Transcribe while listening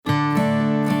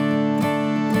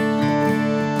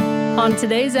On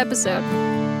today's episode,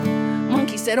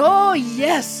 Monkey said, "Oh,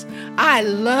 yes, I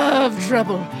love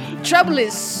trouble. Trouble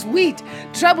is sweet.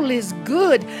 Trouble is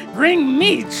good. Bring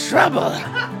me trouble.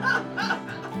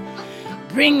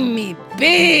 Bring me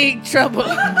big trouble.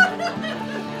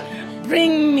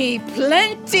 Bring me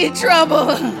plenty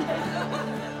trouble."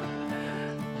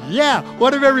 Yeah,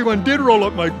 what if everyone did roll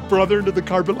up my brother into the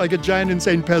carpet like a giant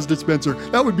insane Pez dispenser?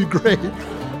 That would be great.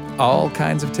 All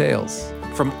kinds of tales.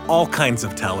 From all kinds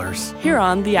of tellers. here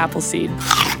on The Appleseed.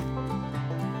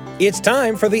 It's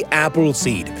time for the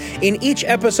Appleseed. In each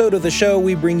episode of the show,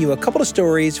 we bring you a couple of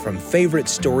stories from favorite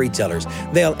storytellers.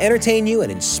 They'll entertain you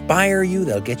and inspire you.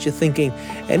 They'll get you thinking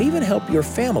and even help your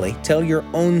family tell your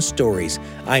own stories.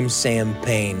 I'm Sam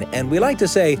Payne, and we like to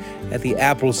say at the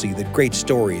Appleseed that great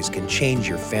stories can change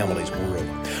your family's world.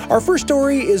 Our first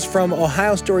story is from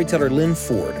Ohio storyteller Lyn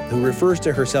Ford, who refers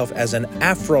to herself as an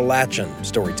Afro-Latchian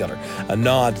storyteller, a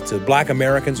nod to Black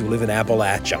Americans who live in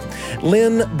Appalachia.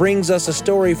 Lyn brings us a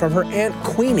story from her Aunt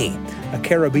Queenie, a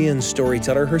Caribbean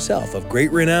storyteller herself of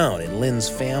great renown in Lyn's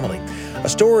family. A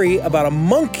story about a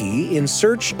monkey in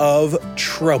search of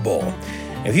trouble.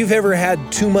 If you've ever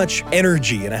had too much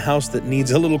energy in a house that needs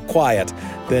a little quiet,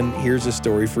 then here's a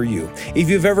story for you.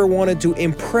 If you've ever wanted to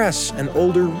impress an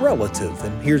older relative,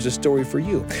 then here's a story for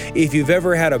you. If you've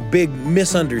ever had a big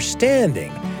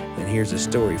misunderstanding, then here's a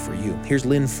story for you. Here's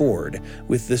Lyn Ford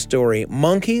with the story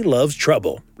Monkey Loves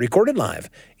Trouble, recorded live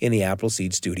in the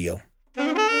Appleseed studio.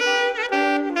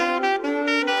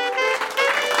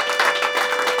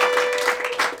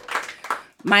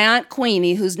 My Aunt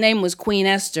Queenie, whose name was Queen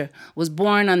Esther, was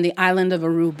born on the island of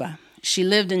Aruba. She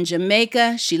lived in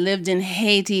Jamaica. She lived in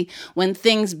Haiti. When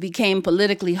things became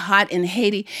politically hot in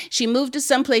Haiti, she moved to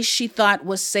someplace she thought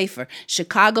was safer,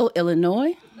 Chicago,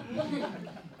 Illinois.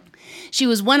 She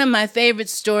was one of my favorite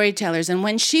storytellers, and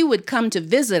when she would come to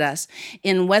visit us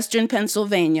in western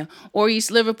Pennsylvania or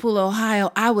East Liverpool,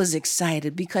 Ohio, I was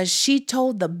excited because she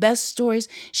told the best stories.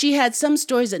 She had some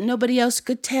stories that nobody else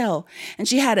could tell, and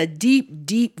she had a deep,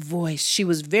 deep voice. She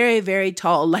was very, very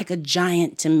tall, like a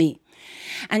giant to me.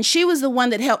 And she was the one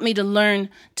that helped me to learn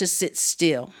to sit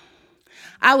still.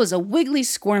 I was a wiggly,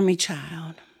 squirmy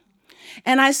child,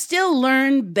 and I still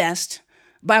learn best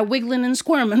by wiggling and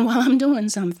squirming while I'm doing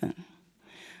something.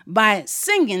 By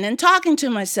singing and talking to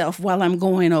myself while I'm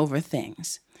going over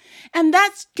things. And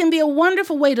that can be a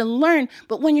wonderful way to learn,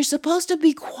 but when you're supposed to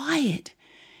be quiet,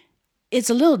 it's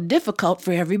a little difficult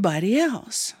for everybody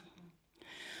else.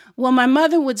 Well, my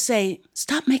mother would say,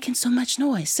 "Stop making so much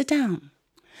noise, sit down."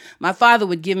 My father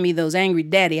would give me those angry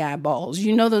daddy eyeballs.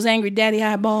 You know those angry daddy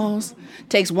eyeballs?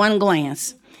 Takes one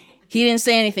glance. He didn't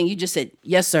say anything, you just said,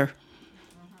 "Yes, sir."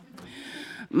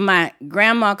 My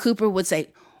grandma Cooper would say,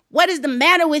 "What is the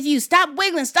matter with you? Stop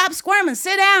wiggling, stop squirming,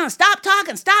 sit down, stop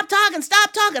talking, stop talking,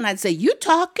 stop talking." I'd say, "You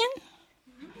talking?"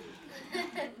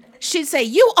 She'd say,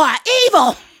 "You are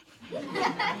evil."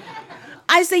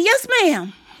 I'd say, "Yes,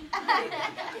 ma'am.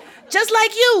 Just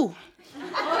like you."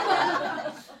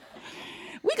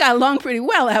 We got along pretty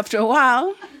well after a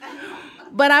while.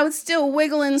 But I would still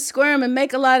wiggle and squirm and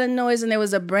make a lot of noise, and there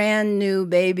was a brand new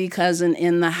baby cousin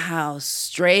in the house,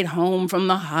 straight home from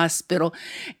the hospital.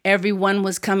 Everyone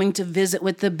was coming to visit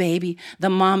with the baby. The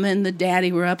mama and the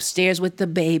daddy were upstairs with the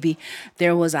baby.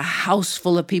 There was a house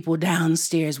full of people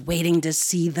downstairs waiting to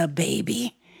see the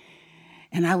baby.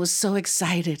 And I was so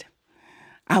excited.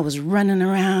 I was running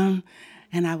around,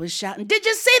 and I was shouting, "Did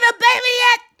you see the baby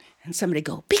yet?" And somebody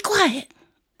go, "Be quiet."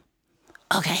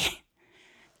 Okay.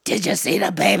 "Did you see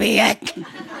the baby yet?"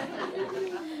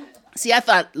 See, I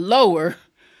thought lower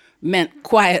meant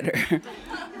quieter.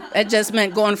 That just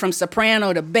meant going from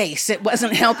soprano to bass. It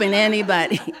wasn't helping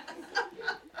anybody.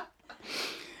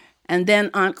 And then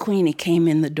Aunt Queenie came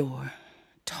in the door,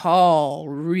 tall,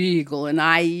 regal, and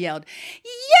I yelled,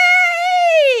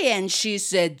 "Yay!" And she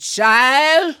said,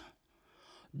 "Child,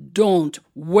 don't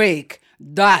wake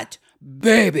that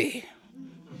baby."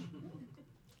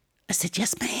 I said,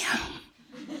 "Yes, ma'am."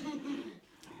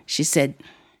 She said,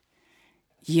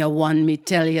 "You want me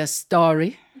tell you a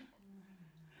story?"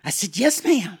 I said, "Yes,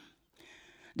 ma'am."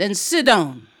 "Then sit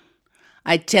down.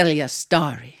 I tell you a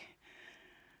story."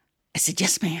 I said,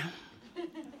 "Yes, ma'am."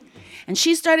 And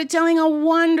she started telling a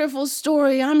wonderful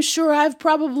story. I'm sure I've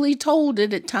probably told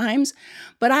it at times,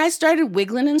 but I started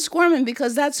wiggling and squirming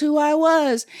because that's who I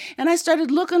was. And I started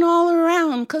looking all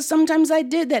around because sometimes I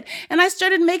did that. And I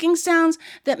started making sounds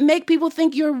that make people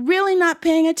think you're really not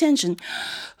paying attention.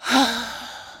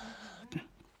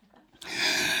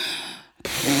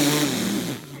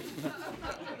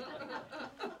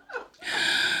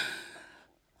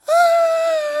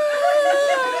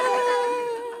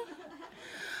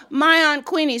 My Aunt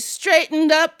Queenie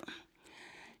straightened up.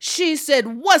 She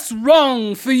said, "What's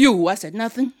wrong for you?" I said,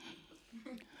 "Nothing."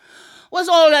 "What's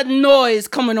all that noise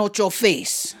coming out your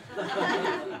face?"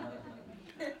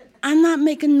 "I'm not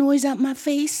making noise out my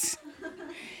face.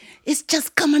 It's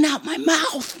just coming out my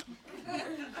mouth."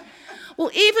 Well,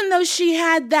 even though she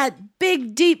had that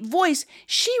big, deep voice,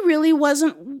 she really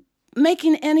wasn't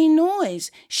making any noise.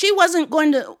 She wasn't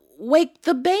going to wake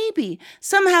the baby.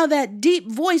 Somehow that deep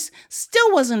voice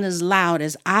still wasn't as loud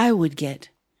as I would get.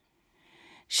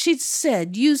 She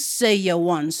said, "You say you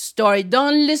want story.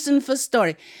 Don't listen for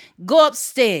story. Go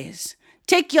upstairs.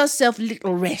 Take yourself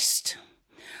little rest.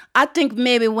 I think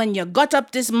maybe when you got up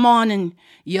this morning,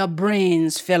 your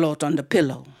brains fell out on the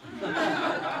pillow."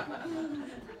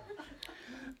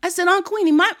 I said, "Aunt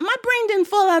Queenie, my brain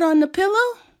didn't fall out on the pillow."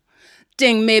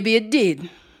 "Think maybe it did.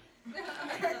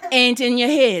 Ain't in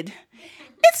your head."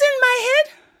 "It's in my head."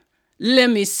 "Let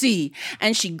me see."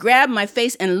 And she grabbed my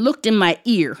face and looked in my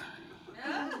ear.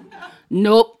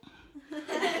 "Nope.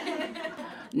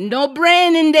 No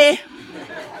brain in there.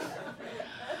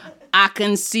 I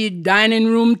can see dining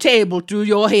room table through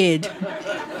your head.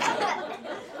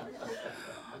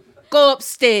 Go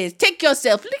upstairs. Take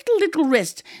yourself little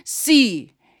rest.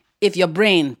 See if your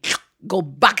brain go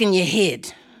back in your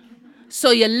head.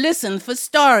 So you listen for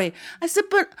story." I said,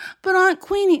 but Aunt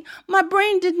Queenie, my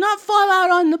brain did not fall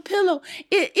out on the pillow.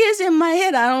 It is in my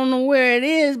head. I don't know where it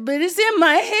is, but it's in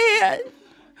my head.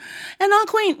 And Aunt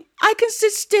Queenie, I can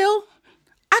sit still.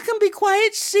 I can be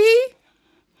quiet, see?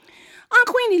 Aunt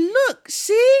Queenie, look,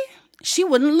 see? She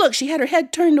wouldn't look. She had her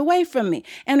head turned away from me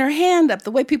and her hand up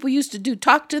the way people used to do,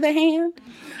 talk to the hand.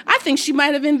 I think she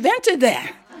might have invented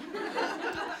that.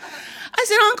 I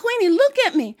said, "Aunt Queenie, look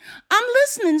at me. I'm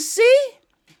listening, see?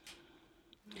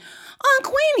 Aunt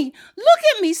Queenie, look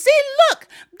at me, see? Look,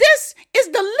 this is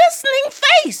the listening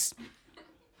face."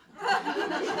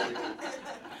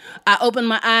 I opened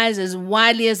my eyes as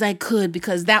widely as I could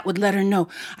because that would let her know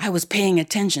I was paying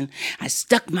attention. I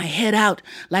stuck my head out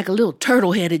like a little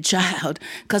turtle-headed child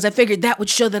because I figured that would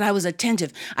show that I was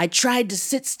attentive. I tried to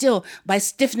sit still by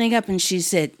stiffening up, and she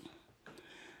said,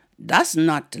 "That's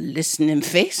not the listening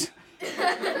face.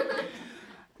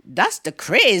 That's the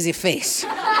crazy face.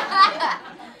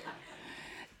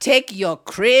 Take your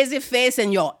crazy face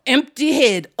and your empty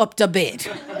head up to bed."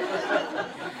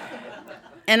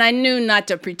 And I knew not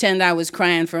to pretend I was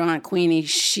crying for Aunt Queenie.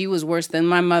 She was worse than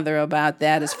my mother about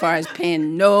that as far as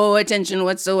paying no attention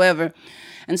whatsoever.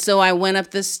 And so I went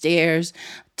up the stairs,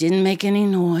 didn't make any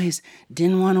noise,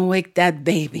 didn't want to wake that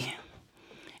baby.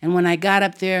 And when I got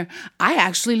up there, I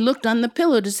actually looked on the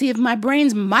pillow to see if my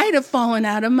brains might have fallen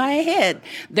out of my head.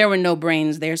 There were no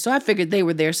brains there, so I figured they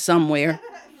were there somewhere.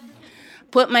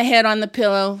 Put my head on the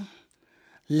pillow,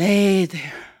 lay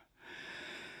there.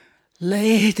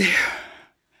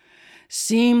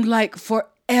 Seemed like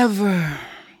forever.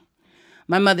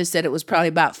 My mother said it was probably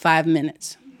about 5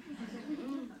 minutes.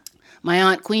 My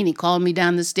Aunt Queenie called me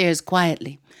down the stairs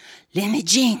quietly. Lenny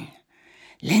Jean,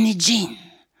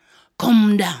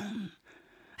 come down."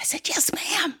 I said, "Yes,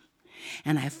 ma'am."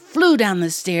 And I flew down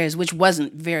the stairs, which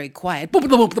wasn't very quiet. Got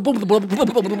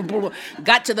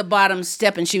to the bottom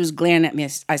step, and she was glaring at me.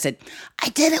 I said, "I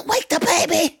didn't wake the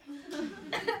baby."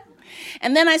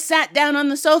 And then I sat down on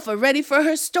the sofa, ready for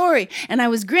her story. And I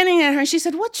was grinning at her, and she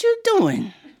said, "What you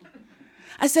doing?"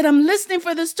 I said, "I'm listening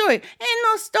for the story." "Ain't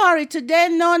no story today.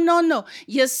 No.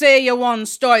 You say you want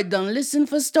story. Don't listen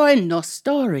for story. No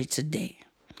story today.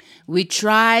 We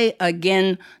try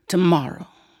again tomorrow."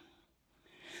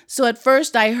 So at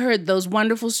first I heard those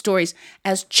wonderful stories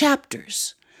as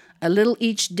chapters, a little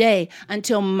each day,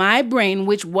 until my brain,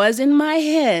 which was in my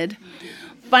head,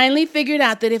 finally figured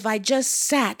out that if I just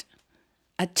sat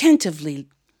attentively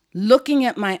looking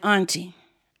at my auntie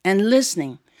and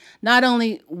listening, not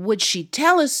only would she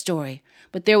tell a story,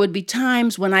 but there would be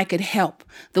times when I could help,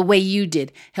 the way you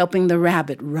did, helping the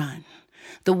rabbit run,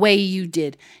 the way you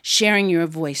did, sharing your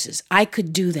voices. I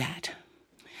could do that.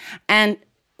 And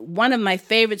one of my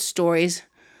favorite stories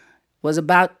was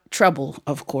about trouble,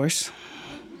 of course,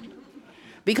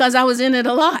 because I was in it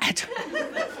a lot.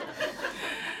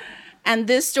 And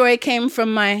this story came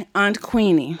from my Aunt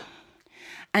Queenie.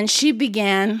 And she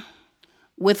began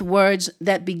with words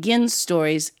that begin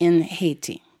stories in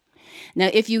Haiti. Now,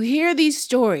 if you hear these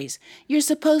stories, you're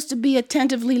supposed to be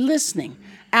attentively listening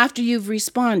after you've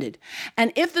responded.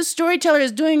 And if the storyteller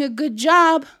is doing a good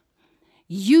job,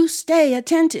 you stay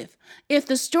attentive. If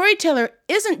the storyteller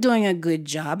isn't doing a good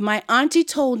job, my auntie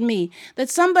told me that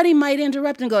somebody might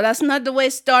interrupt and go, "That's not the way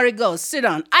story goes. Sit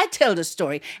down. I tell the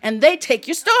story, and they take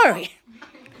your story."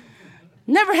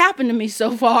 Never happened to me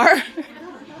so far.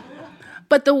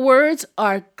 But the words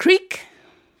are creak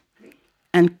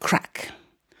and crack.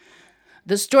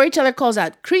 The storyteller calls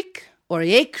out creak or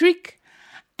yay creak,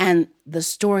 and the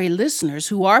story listeners,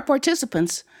 who are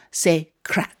participants, say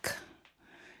crack.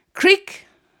 Creak,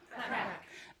 crack.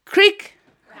 Creak,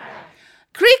 crack.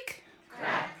 Creak,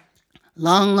 crack.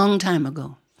 Long, long time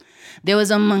ago, there was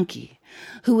a monkey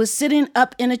who was sitting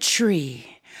up in a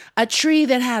tree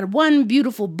that had one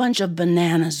beautiful bunch of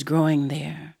bananas growing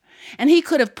there. And he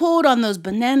could have pulled on those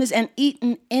bananas and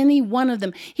eaten any one of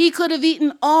them. He could have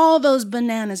eaten all those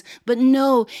bananas, but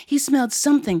no, he smelled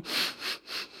something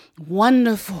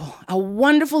wonderful, a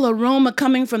wonderful aroma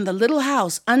coming from the little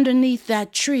house underneath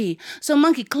that tree. So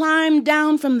Monkey climbed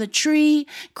down from the tree,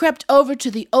 crept over to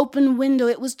the open window.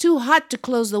 It was too hot to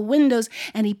close the windows,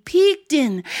 and he peeked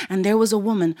in, and there was a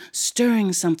woman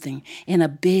stirring something in a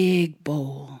big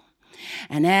bowl.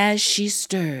 And as she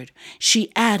stirred,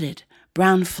 she added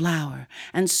brown flour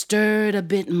and stirred a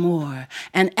bit more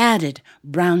and added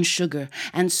brown sugar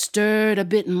and stirred a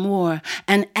bit more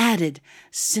and added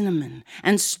cinnamon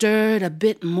and stirred a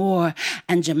bit more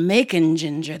and Jamaican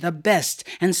ginger, the best,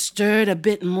 and stirred a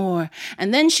bit more.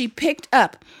 And then she picked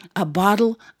up a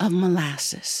bottle of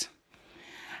molasses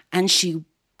and she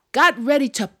got ready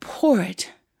to pour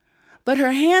it. But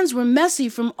her hands were messy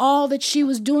from all that she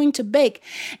was doing to bake,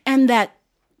 and that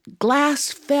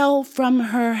glass fell from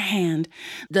her hand,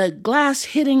 the glass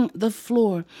hitting the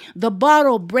floor, the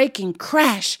bottle breaking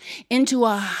crash into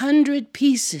 100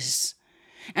 pieces.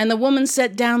 And the woman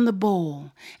set down the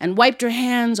bowl and wiped her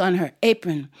hands on her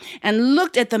apron and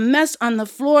looked at the mess on the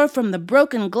floor from the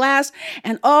broken glass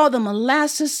and all the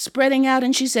molasses spreading out,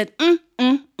 and she said,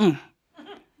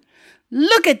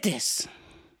 Look at this.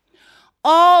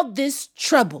 All this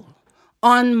trouble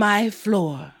on my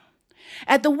floor.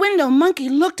 At the window, Monkey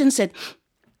looked and said,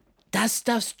 That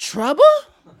stuff's trouble?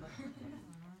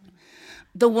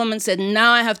 The woman said,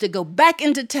 Now I have to go back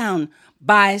into town,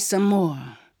 buy some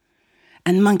more.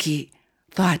 And Monkey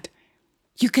thought,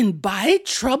 You can buy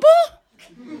trouble?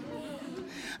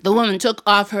 The woman took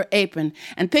off her apron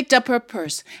and picked up her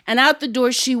purse, and out the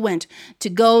door she went to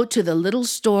go to the little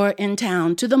store in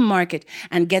town, to the market,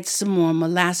 and get some more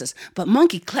molasses. But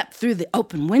Monkey crept through the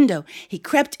open window. He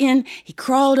crept in, he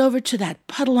crawled over to that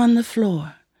puddle on the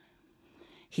floor.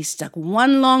 He stuck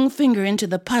one long finger into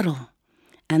the puddle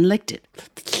and licked it.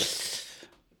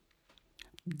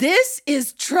 This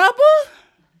is trouble?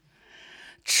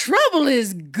 Trouble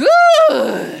is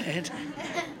good.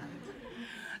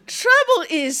 Trouble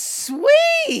is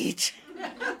sweet.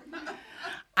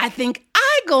 I think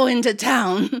I go into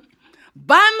town,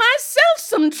 buy myself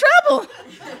some trouble.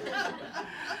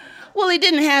 Well, he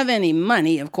didn't have any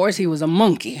money. Of course, he was a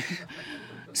monkey.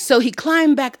 So he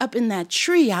climbed back up in that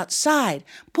tree outside,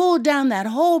 pulled down that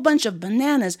whole bunch of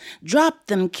bananas, dropped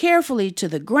them carefully to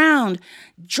the ground,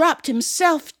 dropped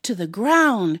himself to the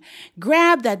ground,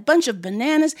 grabbed that bunch of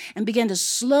bananas, and began to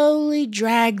slowly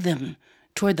drag them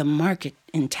toward the market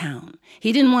in town.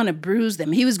 He didn't want to bruise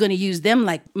them. He was going to use them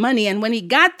like money. And when he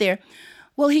got there,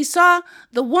 well, he saw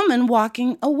the woman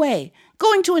walking away,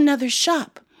 going to another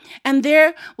shop. And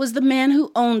there was the man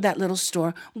who owned that little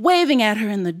store, waving at her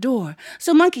in the door.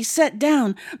 So Monkey set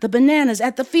down the bananas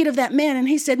at the feet of that man, and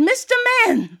he said, Mr.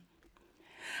 Man,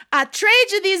 I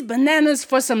trade you these bananas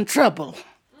for some trouble.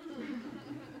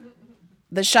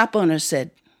 The shop owner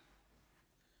said,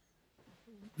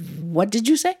 What did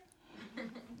you say?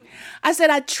 I said,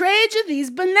 I trade you these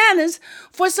bananas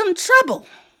for some trouble.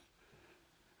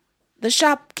 The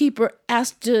shopkeeper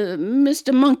asked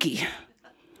Mr. Monkey,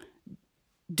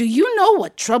 Do you know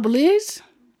what trouble is?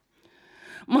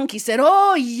 Monkey said,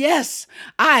 Oh, yes,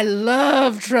 I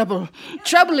love trouble.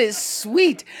 Trouble is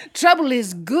sweet. Trouble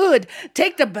is good.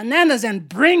 Take the bananas and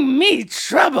bring me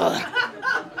trouble.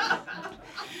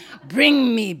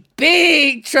 Bring me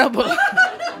big trouble.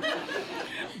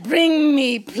 Bring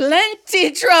me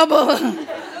plenty trouble.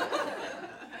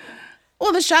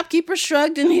 Well, the shopkeeper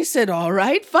shrugged and he said, All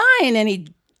right, fine. And he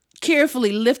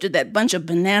carefully lifted that bunch of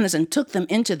bananas and took them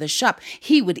into the shop.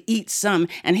 He would eat some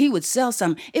and he would sell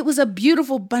some. It was a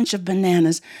beautiful bunch of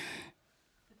bananas.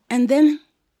 And then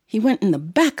he went in the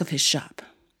back of his shop.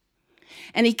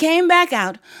 And he came back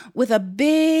out with a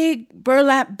big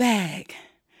burlap bag.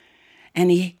 And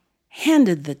he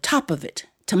handed the top of it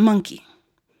to Monkey.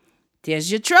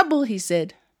 There's your trouble, he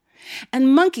said.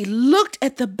 And Monkey looked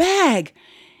at the bag.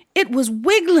 It was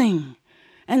wiggling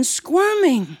and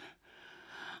squirming.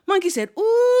 Monkey said,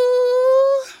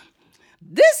 Ooh,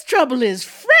 this trouble is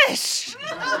fresh.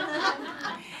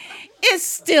 It's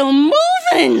still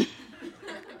moving.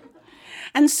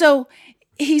 And so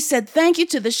he said thank you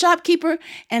to the shopkeeper,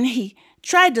 and he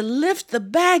tried to lift the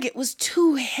bag. It was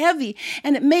too heavy,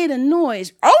 and it made a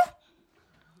noise. Oh!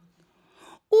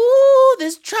 Ooh,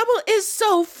 this trouble is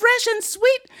so fresh and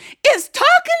sweet. It's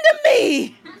talking to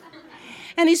me.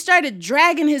 And he started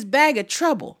dragging his bag of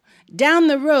trouble down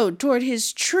the road toward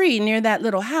his tree near that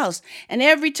little house. And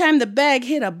every time the bag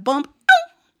hit a bump,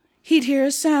 he'd hear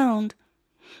a sound.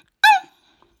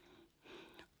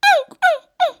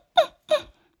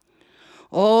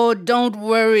 Oh, don't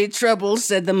worry, Trouble,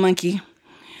 said the monkey.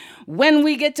 When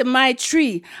we get to my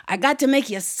tree, I got to make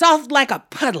you soft like a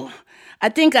puddle. I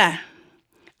think I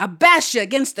bash you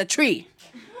against the tree.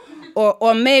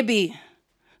 Or maybe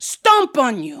stomp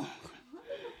on you.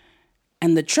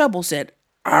 And the Trouble said,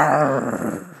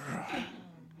 Arr.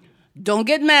 Don't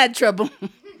get mad, Trouble.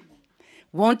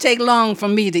 Won't take long for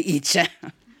me to eat you.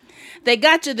 They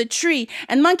got to the tree,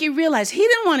 and Monkey realized he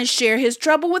didn't want to share his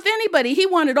trouble with anybody. He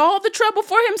wanted all the trouble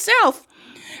for himself.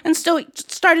 And so he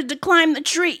started to climb the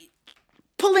tree,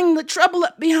 pulling the trouble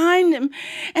up behind him.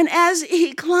 And as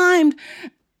he climbed,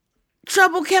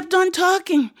 Trouble kept on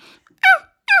talking.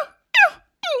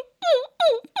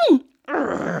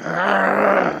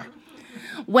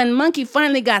 When Monkey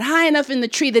finally got high enough in the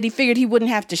tree that he figured he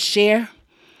wouldn't have to share,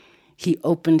 he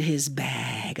opened his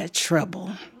bag of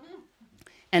trouble.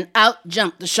 And out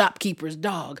jumped the shopkeeper's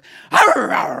dog.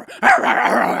 And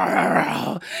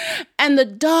the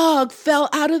dog fell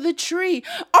out of the tree.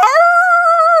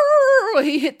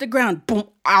 He hit the ground. Boom,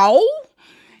 ow!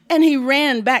 And he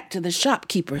ran back to the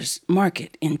shopkeeper's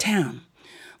market in town.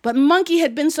 But Monkey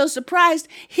had been so surprised,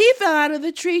 he fell out of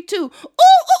the tree too.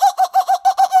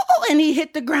 And he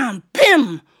hit the ground.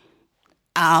 Bim!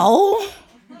 Ow!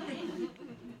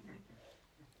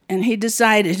 And he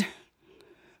decided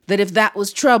that if that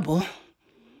was trouble,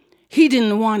 he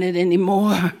didn't want it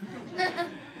anymore.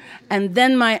 And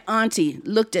then my auntie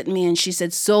looked at me and she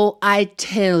said, so I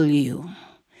tell you,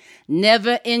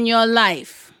 never in your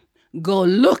life go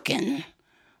looking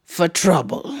for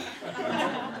trouble.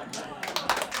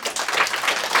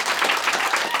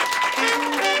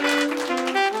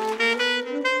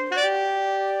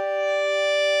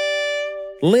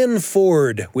 Lyn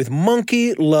Ford with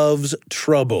Monkey Loves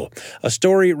Trouble, a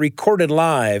story recorded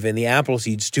live in the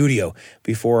Appleseed studio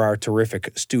before our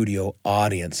terrific studio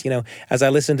audience. You know, as I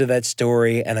listen to that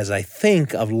story and as I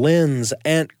think of Lyn's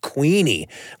Aunt Queenie,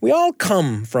 we all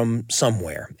come from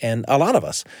somewhere, and a lot of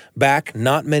us, back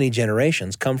not many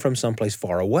generations, come from someplace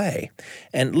far away.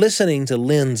 And listening to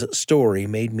Lyn's story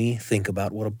made me think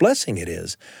about what a blessing it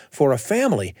is for a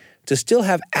family to still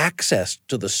have access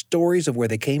to the stories of where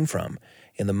they came from,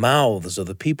 in the mouths of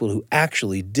the people who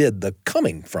actually did the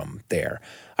coming from there.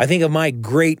 I think of my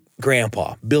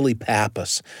great-grandpa, Billy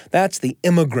Pappas. That's the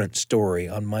immigrant story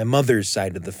on my mother's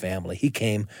side of the family. He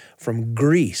came from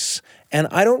Greece. And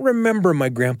I don't remember my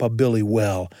grandpa Billy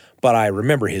well, but I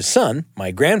remember his son,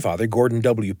 my grandfather, Gordon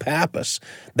W. Pappas.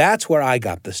 That's where I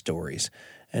got the stories.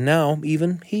 And now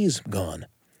even he's gone.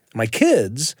 My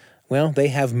kids, well, they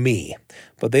have me,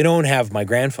 but they don't have my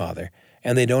grandfather.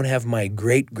 And they don't have my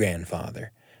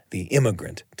great-grandfather, the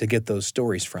immigrant, to get those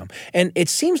stories from. And it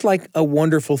seems like a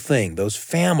wonderful thing, those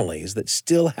families that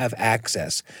still have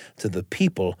access to the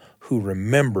people who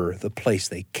remember the place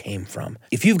they came from.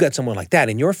 If you've got someone like that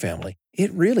in your family,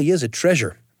 it really is a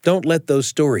treasure. Don't let those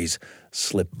stories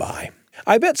slip by.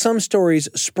 I bet some stories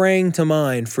sprang to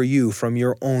mind for you from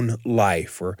your own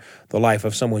life or the life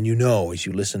of someone you know as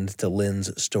you listened to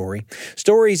Lyn's story.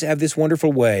 Stories have this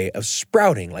wonderful way of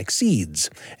sprouting like seeds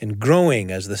and growing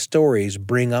as the stories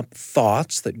bring up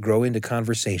thoughts that grow into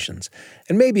conversations.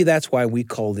 And maybe that's why we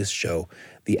call this show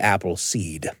The Apple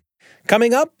Seed.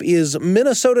 Coming up is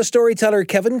Minnesota storyteller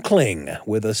Kevin Kling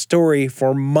with a story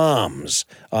for moms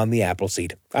on The Apple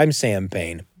Seed. I'm Sam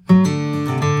Payne.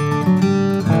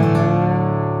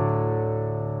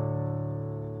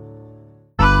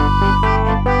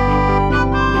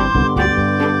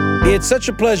 It's such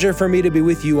a pleasure for me to be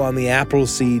with you on the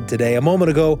Appleseed today. A moment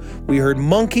ago, we heard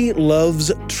Monkey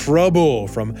Loves Trouble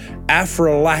from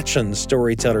Appalachian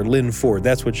storyteller Lyn Ford.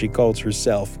 That's what she calls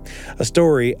herself. A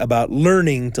story about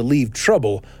learning to leave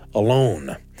trouble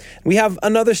alone. We have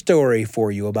another story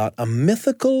for you about a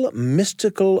mystical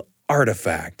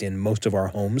artifact in most of our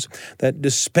homes, that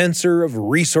dispenser of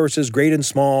resources great and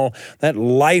small, that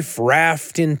life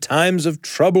raft in times of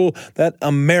trouble, that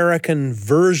American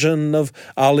version of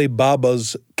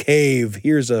Alibaba's cave.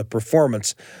 Here's a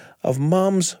performance of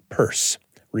Mom's Purse,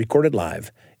 recorded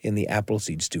live in the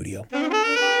Appleseed studio.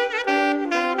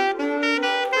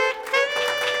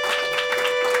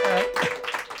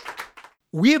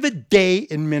 We have a day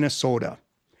in Minnesota,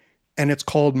 and it's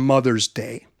called Mother's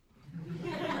Day.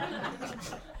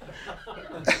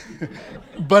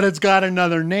 but it's got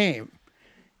another name.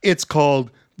 It's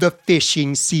called the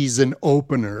fishing season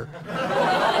opener.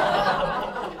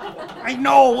 I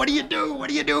know. What do you do? What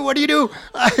do you do? What do you do?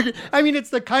 I mean, it's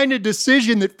the kind of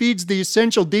decision that feeds the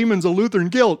essential demons of Lutheran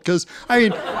guilt. Because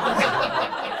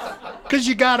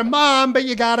you got a mom, but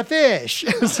you got a fish.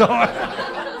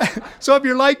 So if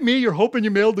you're like me, you're hoping you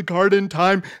mailed the card in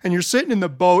time, and you're sitting in the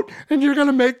boat, and you're going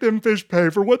to make them fish pay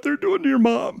for what they're doing to your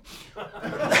mom.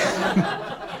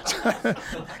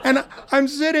 And I'm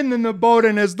sitting in the boat,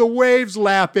 and as the waves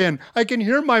lap in, I can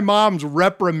hear my mom's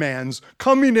reprimands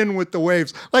coming in with the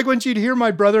waves. Like when she'd hear my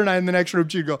brother and I in the next room,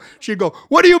 she'd go,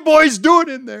 "What are you boys doing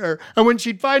in there?" And when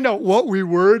she'd find out what we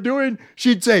were doing,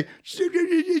 she'd say,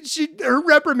 her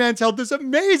reprimands held this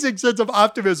amazing sense of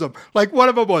optimism. Like one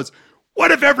of them was,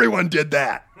 "What if everyone did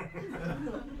that?"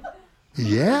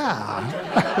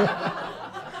 Yeah.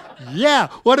 Yeah,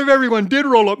 what if everyone did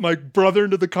roll up my brother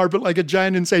into the carpet like a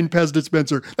giant insane Pez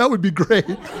dispenser? That would be great.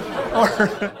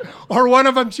 Or one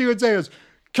of them she would say is,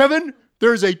 "Kevin,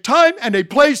 there's a time and a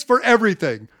place for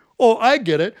everything." Oh, I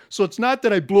get it. So it's not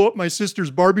that I blew up my sister's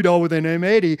Barbie doll with an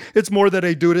M80. It's more that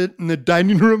I do it in the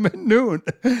dining room at noon.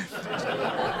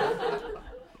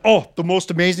 Oh, the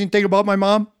most amazing thing about my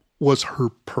mom was her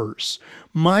purse.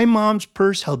 My mom's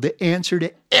purse held the answer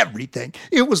to everything.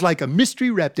 It was like a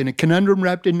mystery wrapped in a conundrum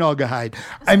wrapped in naugahyde.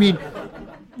 I mean,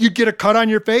 you get a cut on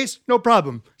your face? No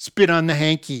problem. Spit on the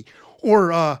hanky.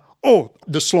 Or,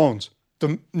 the Sloans,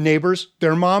 the neighbors,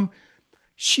 their mom,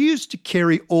 she used to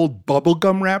carry old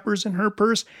bubblegum wrappers in her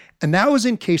purse, and that was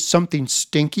in case something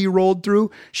stinky rolled through.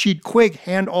 She'd quick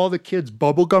hand all the kids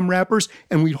bubblegum wrappers,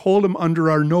 and we'd hold them under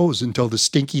our nose until the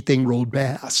stinky thing rolled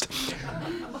past.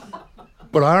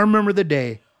 But I remember the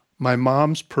day my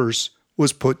mom's purse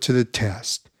was put to the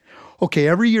test. Okay,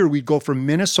 every year we'd go from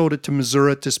Minnesota to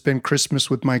Missouri to spend Christmas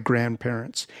with my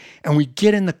grandparents. And we'd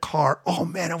get in the car. Oh,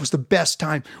 man, it was the best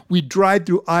time. We'd drive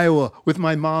through Iowa with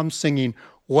my mom singing,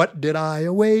 "What did I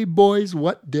weigh, boys?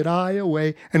 What did I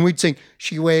weigh?" And we'd sing,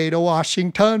 "She weighed a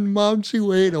Washington, Mom, she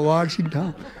weighed a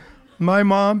Washington." My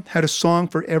mom had a song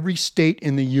for every state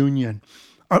in the Union.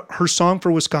 Her song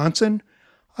for Wisconsin,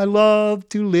 "I love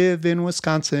to live in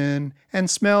Wisconsin and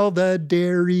smell the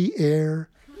dairy air."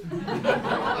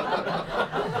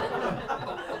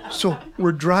 So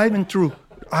we're driving through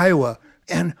Iowa,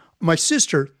 and my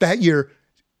sister that year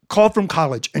called from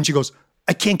college, and she goes,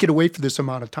 "I can't get away for this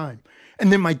amount of time."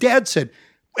 And then my dad said,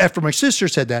 after my sister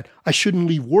said that, I shouldn't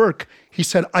leave work. He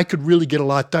said, "I could really get a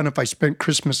lot done if I spent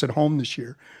Christmas at home this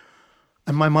year."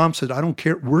 And my mom said, "I don't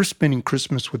care. We're spending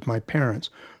Christmas with my parents."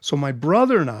 So my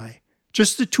brother and I,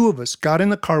 just the two of us, got in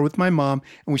the car with my mom,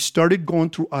 and we started going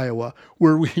through Iowa,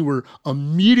 where we were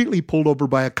immediately pulled over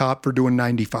by a cop for doing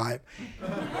 95.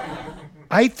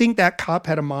 I think that cop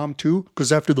had a mom too,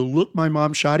 because after the look my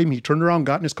mom shot him, he turned around,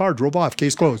 got in his car, drove off,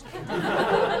 case closed.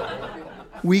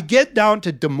 We get down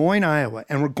to Des Moines, Iowa,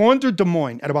 and we're going through Des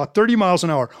Moines at about 30 miles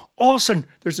an hour. All of a sudden,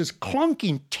 there's this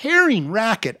clunking, tearing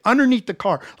racket underneath the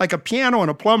car, like a piano and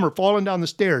a plumber falling down the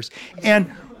stairs.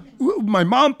 And my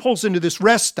mom pulls into this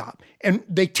rest stop, and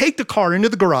they take the car into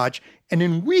the garage, and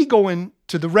then we go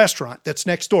into the restaurant that's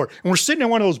next door. And we're sitting in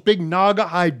one of those big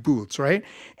naugahyde booths, right?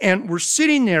 And we're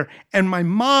sitting there, and my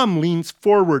mom leans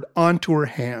forward onto her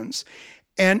hands.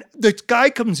 And the guy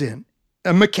comes in,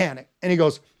 a mechanic, and he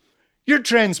goes, "Your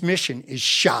transmission is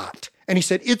shot." And he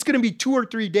said, "It's going to be 2 or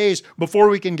 3 days before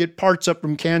we can get parts up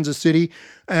from Kansas City.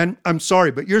 And I'm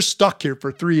sorry, but you're stuck here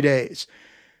for 3 days."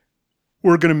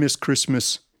 We're going to miss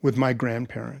Christmas with my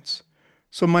grandparents.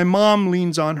 So my mom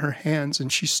leans on her hands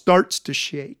and she starts to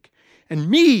shake. And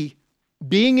me,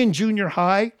 being in junior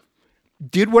high,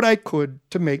 did what I could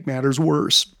to make matters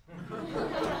worse.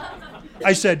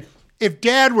 I said, "If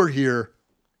Dad were here,"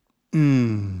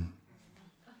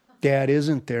 Dad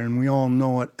isn't there, and we all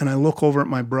know it. And I look over at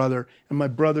my brother, and my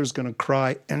brother's going to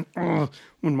cry. And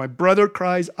when my brother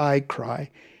cries, I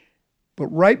cry. But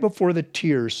right before the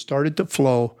tears started to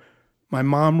flow, my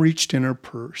mom reached in her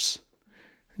purse.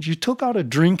 And she took out a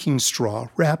drinking straw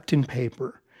wrapped in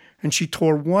paper. And she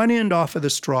tore one end off of the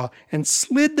straw and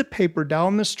slid the paper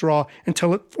down the straw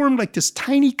until it formed like this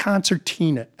tiny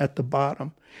concertina at the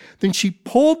bottom. Then she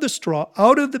pulled the straw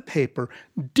out of the paper,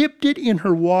 dipped it in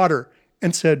her water,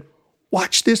 and said,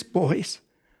 "Watch this, boys,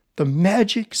 the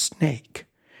magic snake."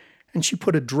 And she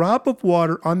put a drop of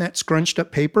water on that scrunched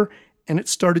up paper, and it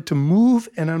started to move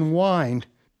and unwind,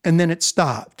 and then it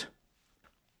stopped.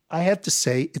 I have to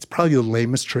say, it's probably the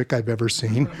lamest trick I've ever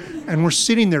seen. And we're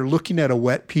sitting there looking at a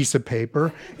wet piece of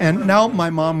paper, and now my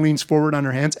mom leans forward on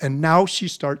her hands, and now she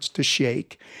starts to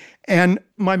shake. And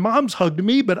my mom's hugged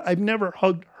me, but I've never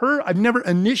hugged her. I've never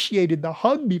initiated the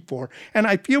hug before. And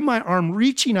I feel my arm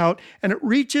reaching out, and it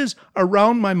reaches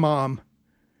around my mom.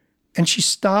 And she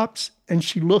stops and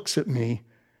she looks at me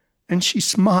and she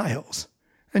smiles.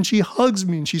 And she hugs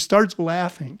me and she starts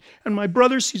laughing. And my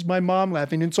brother sees my mom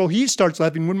laughing, and so he starts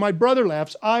laughing. When my brother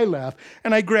laughs, I laugh.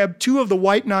 And I grabbed 2 of the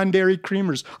white non-dairy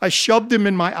creamers. I shoved them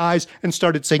in my eyes and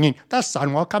started singing, "The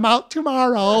sun will come out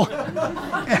tomorrow."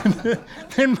 And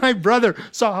then my brother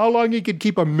saw how long he could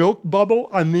keep a milk bubble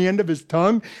on the end of his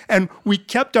tongue. And we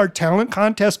kept our talent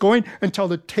contest going until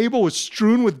the table was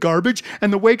strewn with garbage.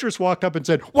 And the waitress walked up and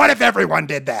said, "What if everyone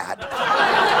did that?"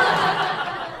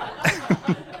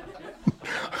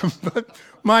 But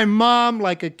my mom,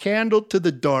 like a candle to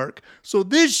the dark. So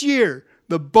this year,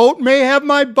 the boat may have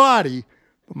my body,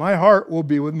 but my heart will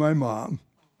be with my mom.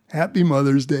 Happy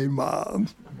Mother's Day, Mom.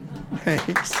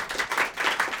 Thanks.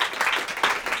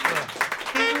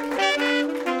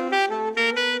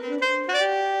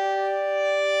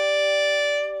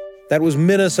 That was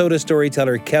Minnesota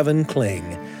storyteller Kevin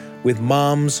Kling with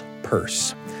Mom's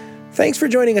Purse. Thanks for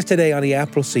joining us today on The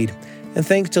Appleseed. And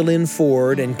thanks to Lyn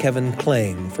Ford and Kevin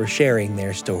Kling for sharing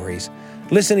their stories.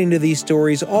 Listening to these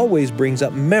stories always brings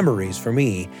up memories for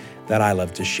me that I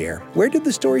love to share. Where did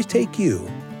the stories take you?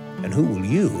 And who will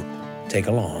you take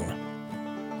along?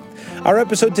 Our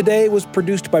episode today was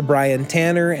produced by Brian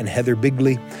Tanner and Heather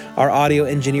Bigley. Our audio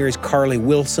engineer is Carly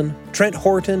Wilson. Trent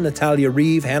Horton, Natalia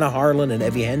Reeve, Hannah Harlan, and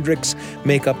Evie Hendricks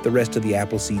make up the rest of the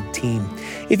Appleseed team.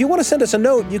 If you want to send us a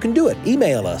note, you can do it.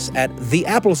 Email us at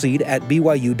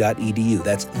theappleseed@byu.edu.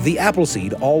 That's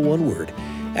theappleseed, all one word,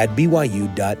 at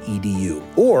byu.edu.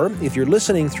 Or if you're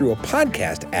listening through a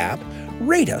podcast app,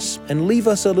 rate us and leave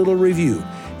us a little review.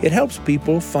 It helps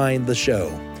people find the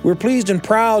show. We're pleased and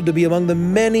proud to be among the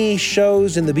many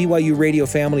shows in the BYU Radio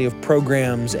family of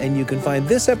programs, and you can find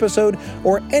this episode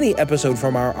or any episode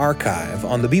from our archive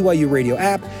on the BYU Radio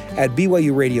app at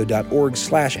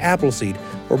byuradio.org/Appleseed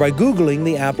or by Googling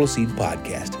the Appleseed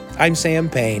Podcast. I'm Sam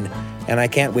Payne, and I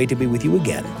can't wait to be with you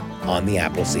again on the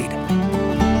Appleseed.